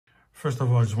First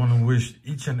of all, I just want to wish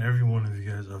each and every one of you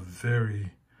guys a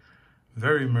very,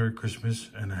 very Merry Christmas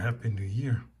and a Happy New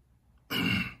Year.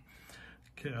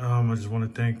 Okay, I just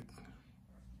want to thank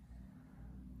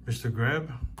Mr.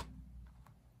 Grab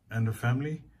and her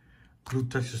family, Blue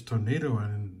Texas Tornado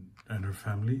and her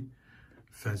family,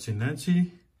 Fancy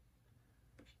Nancy,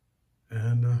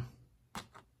 and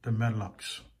the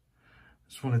MATLOCKS.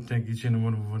 Just want to thank each and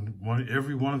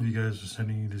every one of you guys for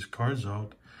sending these cards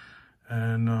out.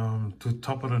 And to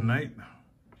top of the night,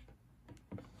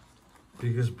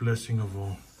 biggest blessing of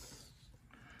all,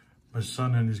 my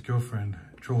son and his girlfriend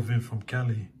drove in from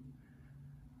Cali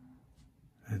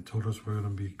and told us we're going to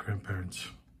be grandparents.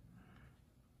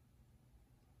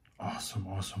 Awesome,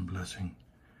 awesome blessing.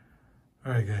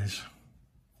 All right, guys.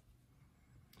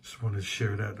 Just want to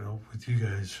share that out with you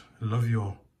guys. I love you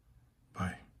all.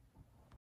 Bye.